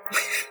points.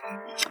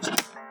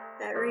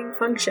 That ring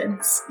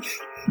functions.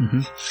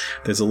 Mm-hmm.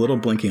 There's a little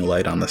blinking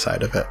light on the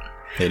side of it.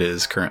 It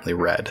is currently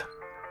red,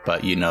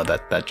 but you know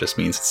that just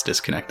means it's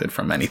disconnected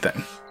from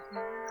anything.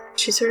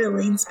 She sort of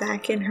leans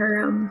back in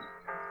her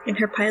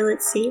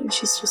pilot seat, and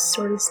she just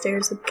sort of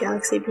stares at the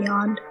galaxy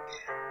beyond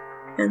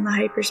and the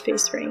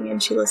hyperspace ring,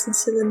 and she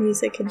listens to the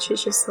music, and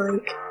she's just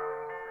like,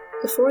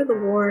 before the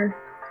war,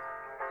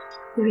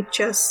 you had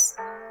just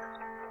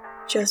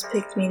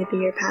picked me to be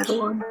your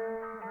Padawan,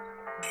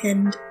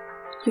 and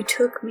you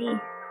took me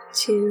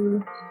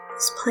to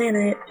this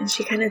planet, and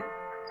she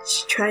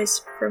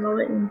tries for a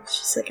moment, and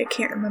she's like, I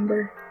can't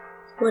remember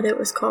what it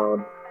was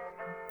called.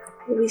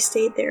 We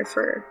stayed there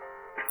for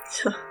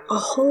a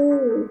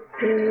whole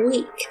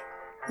week,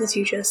 as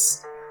you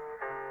just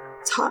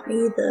taught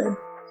me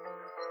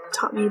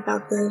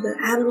about the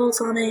animals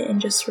on it,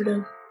 and just sort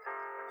of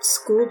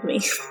schooled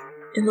me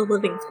in the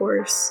living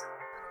force.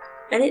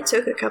 And it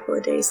took a couple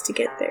of days to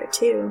get there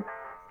too.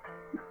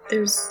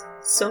 There's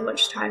so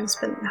much time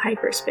spent in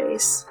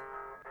hyperspace.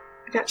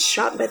 I got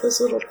shot by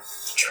those little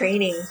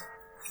training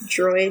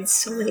droids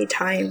so many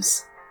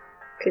times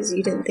because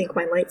you didn't think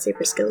my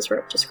lightsaber skills were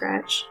up to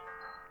scratch.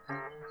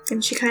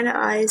 And she kind of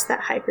eyes that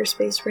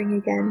hyperspace ring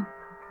again.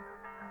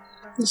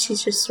 And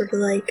she's just sort of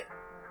like,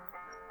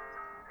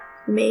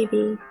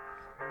 maybe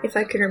if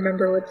I could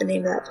remember what the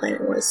name of that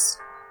planet was,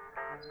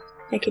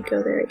 I could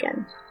go there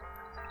again.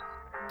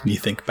 You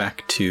think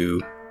back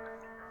to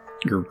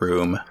your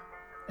room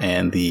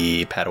and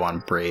the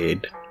Padawan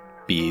braid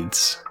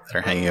beads that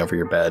are hanging over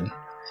your bed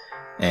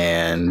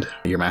and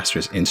your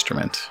master's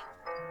instrument.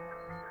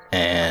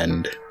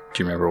 And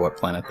do you remember what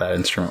planet that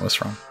instrument was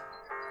from?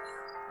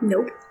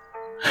 Nope.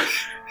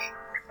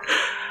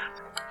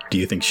 Do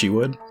you think she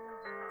would?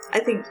 I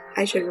think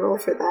I should roll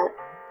for that.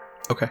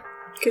 Okay.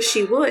 Because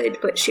she would,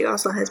 but she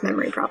also has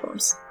memory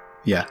problems.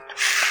 Yeah.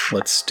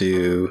 Let's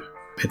do...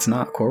 It's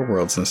not Core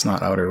Worlds and it's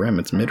not Outer Rim,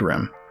 it's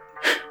Mid-Rim.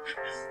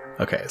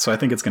 Okay, so I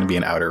think it's going to be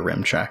an Outer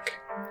Rim check.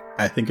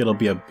 I think it'll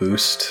be a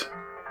boost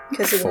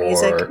because of the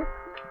music.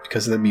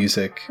 Because of the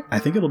music. I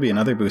think it'll be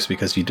another boost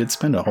because you did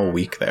spend a whole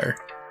week there.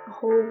 A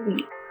whole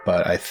week.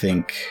 But I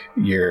think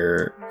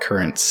your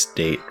current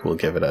state will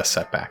give it a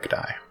setback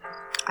die.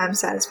 I'm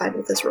satisfied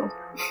with this roll.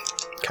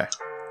 Okay.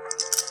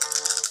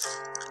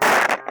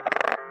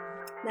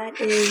 That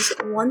is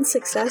 1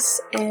 success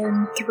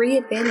and 3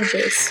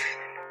 advantages.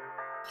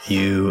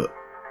 You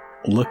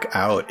look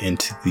out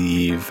into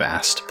the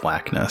vast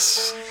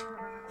blackness,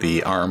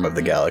 the arm of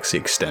the galaxy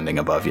extending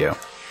above you,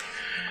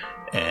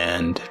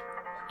 and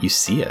you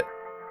see it.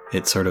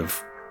 It sort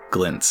of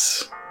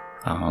glints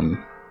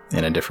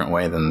in a different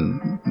way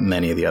than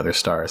many of the other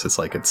stars. It's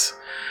like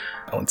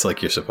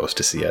you're supposed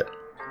to see it.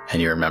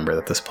 And you remember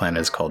that this planet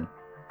is called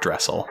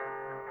Dressel,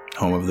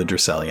 home of the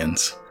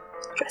Dressellians.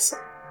 Dressel.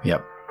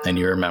 Yep. And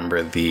you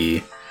remember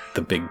the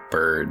big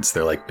birds.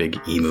 They're like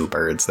big emu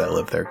birds that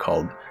live there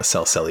called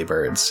Celcelli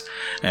birds.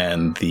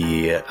 And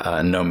the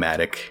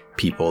nomadic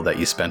people that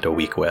you spent a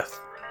week with.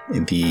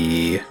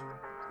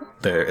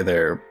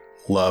 Their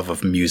love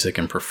of music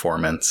and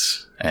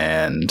performance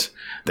and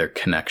their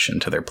connection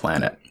to their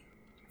planet.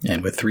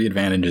 And with 3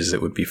 advantages,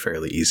 it would be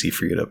fairly easy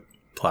for you to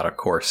plot a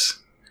course,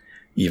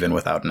 even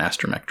without an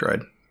astromech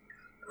droid.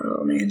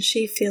 Oh man,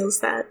 she feels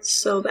that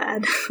so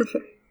bad.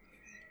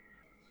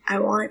 I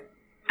want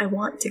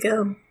to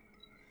go.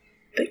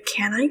 But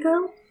can I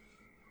go?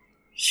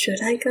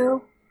 Should I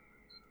go?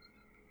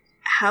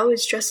 How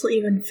is Dressel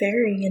even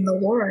faring in the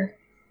war?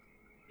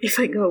 If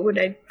I go, would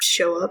I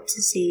show up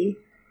to see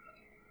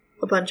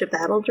a bunch of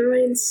battle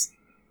droids?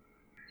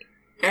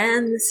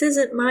 And this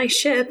isn't my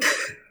ship.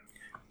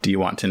 Do you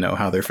want to know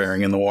how they're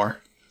faring in the war?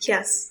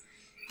 Yes.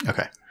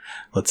 Okay.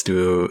 Let's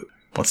do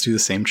the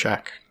same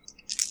check.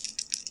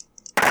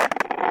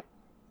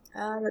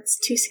 That's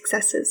 2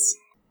 successes.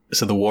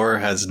 So the war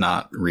has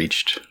not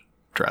reached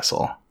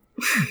Dressel,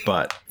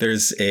 but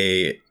there's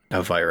a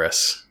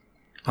virus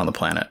on the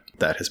planet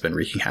that has been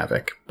wreaking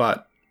havoc.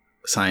 But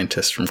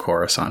scientists from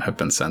Coruscant have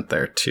been sent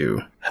there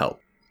to help,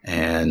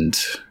 and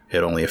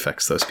it only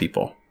affects those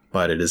people.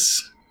 But it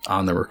is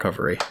on the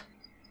recovery.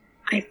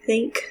 I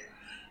think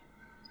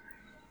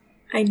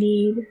I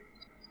need...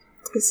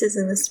 This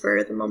isn't a spur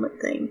of the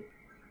moment thing.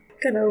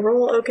 Gonna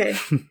roll... Okay.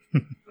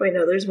 Wait,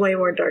 no, there's way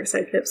more dark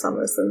side pips on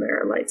this than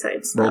there are light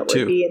sides. Roll that 2.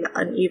 would be an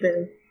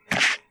uneven...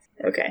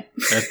 Okay.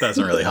 That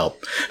doesn't really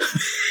help.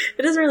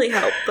 It doesn't really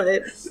help,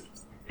 but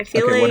I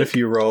feel okay, like... what if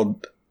you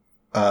roll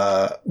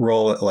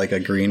like a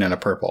green and a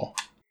purple?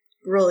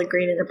 Roll a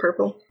green and a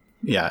purple?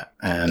 Yeah,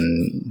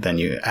 and then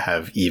you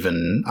have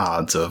even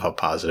odds of a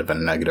positive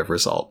and a negative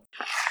result.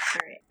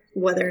 Alright.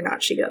 Whether or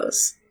not she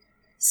goes.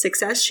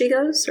 Success she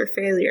goes, or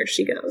failure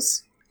she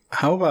goes?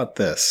 How about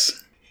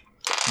this?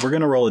 We're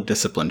going to roll a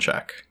discipline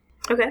check.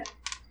 Okay.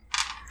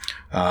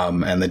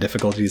 And the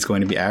difficulty is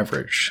going to be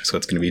average, so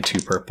it's going to be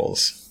 2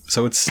 purples.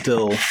 So it's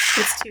still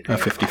It's 2 a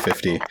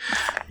 50-50.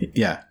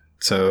 Yeah,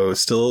 so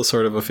still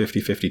sort of a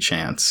 50-50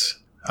 chance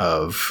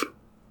of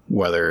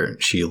whether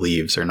she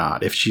leaves or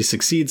not. If she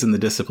succeeds in the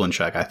discipline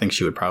check, I think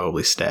she would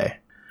probably stay.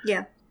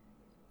 Yeah.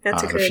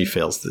 That's a good... If she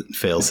fails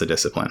the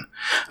discipline.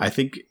 I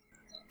think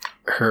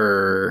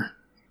her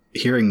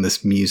hearing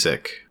this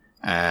music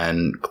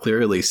and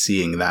clearly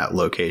seeing that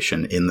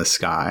location in the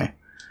sky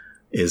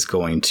is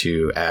going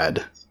to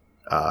add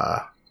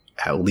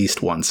at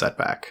least 1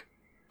 setback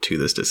to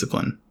this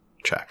discipline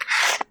check.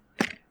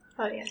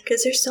 Oh yeah,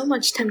 because there's so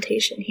much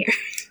temptation here.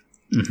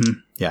 Mm-hmm.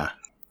 Yeah.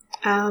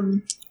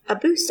 A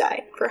boost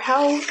die for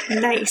how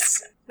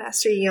nice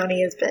Master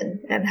Ioni has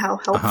been and how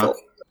helpful.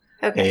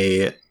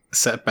 Okay. A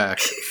setback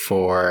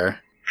for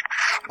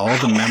all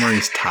the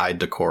memories tied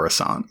to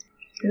Coruscant.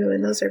 Ooh,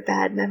 and those are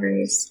bad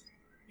memories.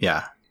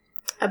 Yeah.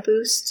 A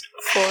boost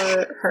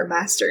for her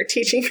master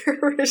teaching her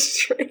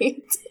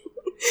restraint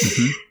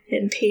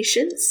and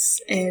patience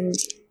and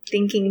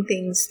thinking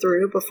things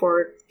through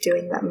before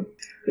doing them.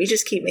 We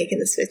just keep making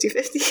this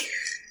 50-50.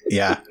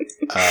 Yeah.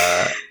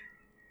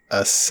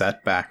 A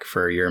setback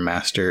for your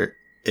master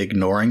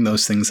ignoring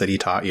those things that he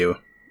taught you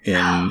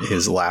in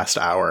his last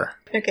hour.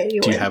 Okay,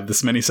 Do you have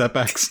this many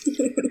setbacks?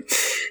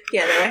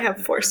 Yeah, no, I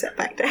have 4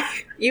 setback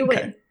die. You win.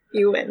 Okay.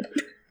 You win.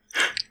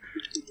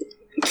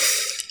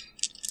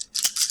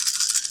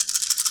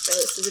 Oh,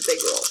 this is a big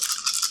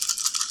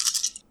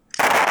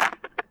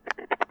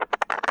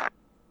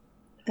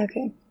roll.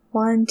 Okay.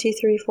 1, 2,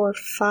 3, 4,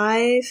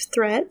 5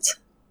 threat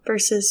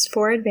versus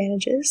 4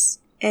 advantages,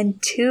 and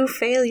 2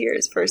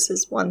 failures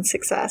versus 1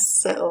 success.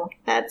 So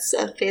that's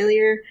a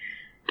failure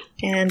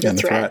and a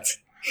threat.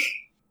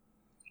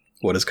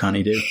 What does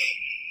Connie do?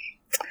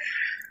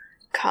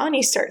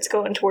 Connie starts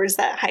going towards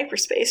that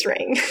hyperspace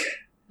ring.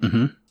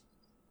 Mm-hmm.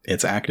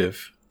 It's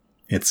active.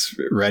 It's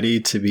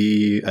ready to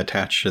be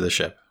attached to the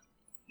ship.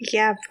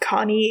 Yeah,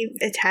 Connie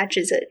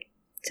attaches it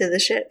to the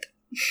ship.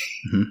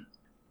 Mm-hmm.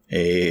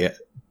 A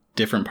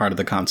different part of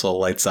the console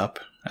lights up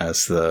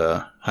as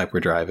the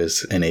hyperdrive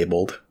is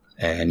enabled,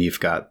 and you've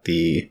got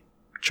the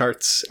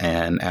charts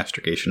and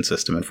astrogation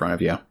system in front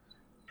of you.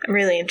 I'm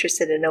really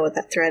interested to know what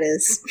that threat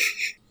is.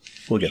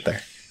 We'll get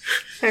there.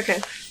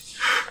 Okay.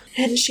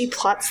 And she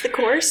plots the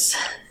course,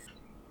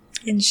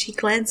 and she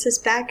glances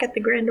back at the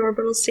Grand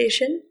Orbital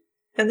Station,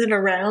 and then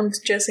around,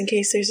 just in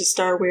case there's a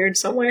star weird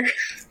somewhere.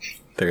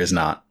 There is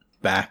not.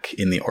 Back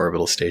in the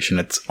orbital station,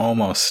 it's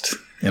almost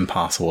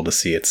impossible to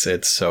see. It's a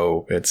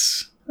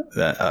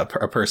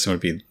person would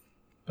be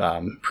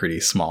pretty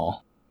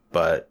small,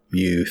 but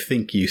you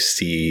think you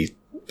see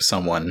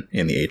someone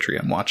in the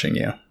atrium watching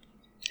you.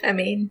 I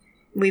mean,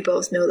 we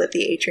both know that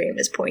the atrium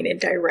is pointed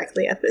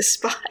directly at this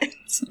spot.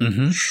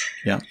 Mm-hmm.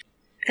 Yeah.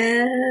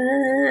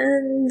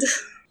 And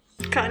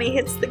Connie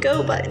hits the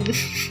go button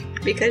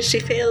because she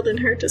failed in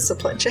her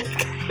discipline check.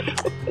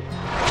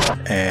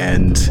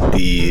 And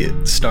the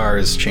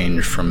stars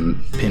change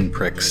from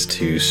pinpricks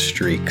to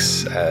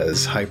streaks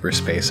as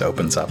hyperspace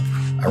opens up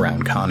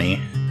around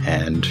Connie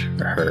and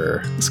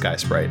her Sky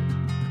Sprite.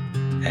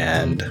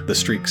 And the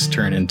streaks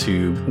turn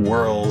into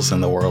whirls,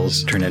 and the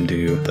whirls turn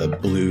into the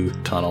blue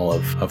tunnel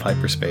of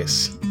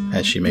hyperspace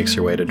as she makes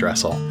her way to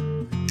Dressel.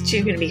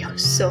 She's going to be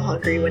so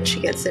hungry when she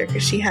gets there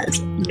because she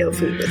has no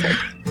food with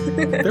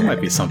her. There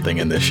might be something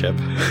in this ship.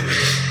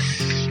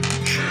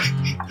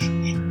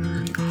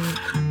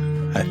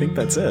 I think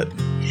that's it.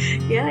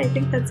 Yeah, I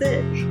think that's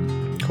it.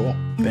 Cool.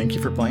 Thank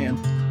you for playing.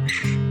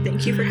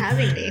 Thank you for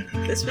having me.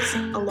 This was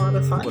a lot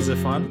of fun. Was it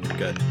fun?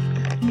 Good.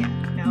 Yeah,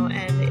 no,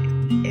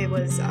 and it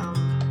was,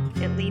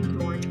 it leaned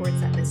more towards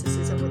that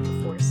mysticism with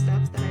the Force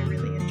stuff that I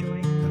really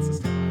enjoy. That's the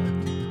stuff.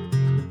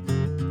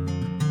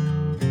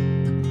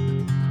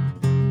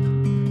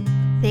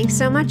 Thanks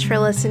so much for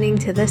listening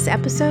to this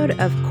episode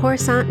of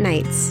Coruscant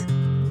Nights.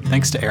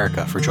 Thanks to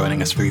Erica for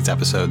joining us for these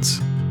episodes.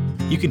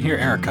 You can hear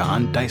Erica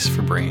on Dice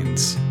for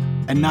Brains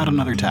and Not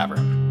Another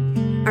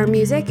Tavern. Our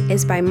music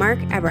is by Mark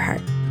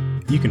Eberhardt.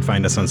 You can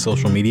find us on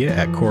social media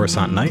at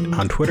Coruscant Night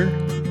on Twitter,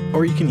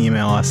 or you can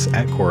email us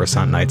at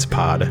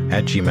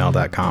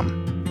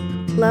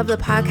coruscantnightspod@gmail.com. Love the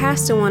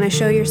podcast and want to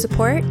show your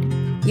support?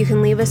 You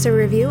can leave us a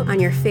review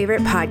on your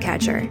favorite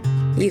podcatcher.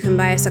 You can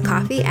buy us a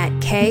coffee at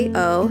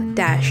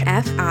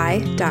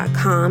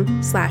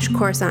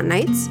ko-fi.com/Coruscant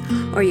Nights,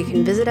 or you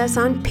can visit us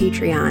on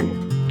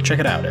Patreon. Check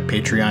it out at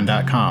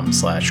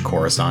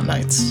patreon.com/Coruscant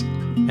Nights.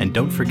 And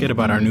don't forget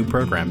about our new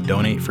program,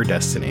 Donate for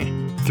Destiny.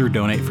 Through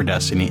Donate for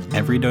Destiny,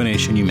 every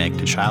donation you make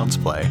to Child's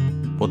Play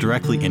will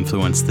directly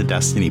influence the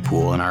Destiny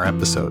pool in our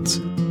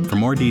episodes. For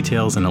more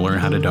details and to learn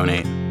how to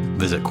donate,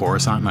 visit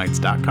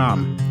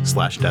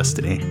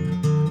CoruscantNights.com/Destiny.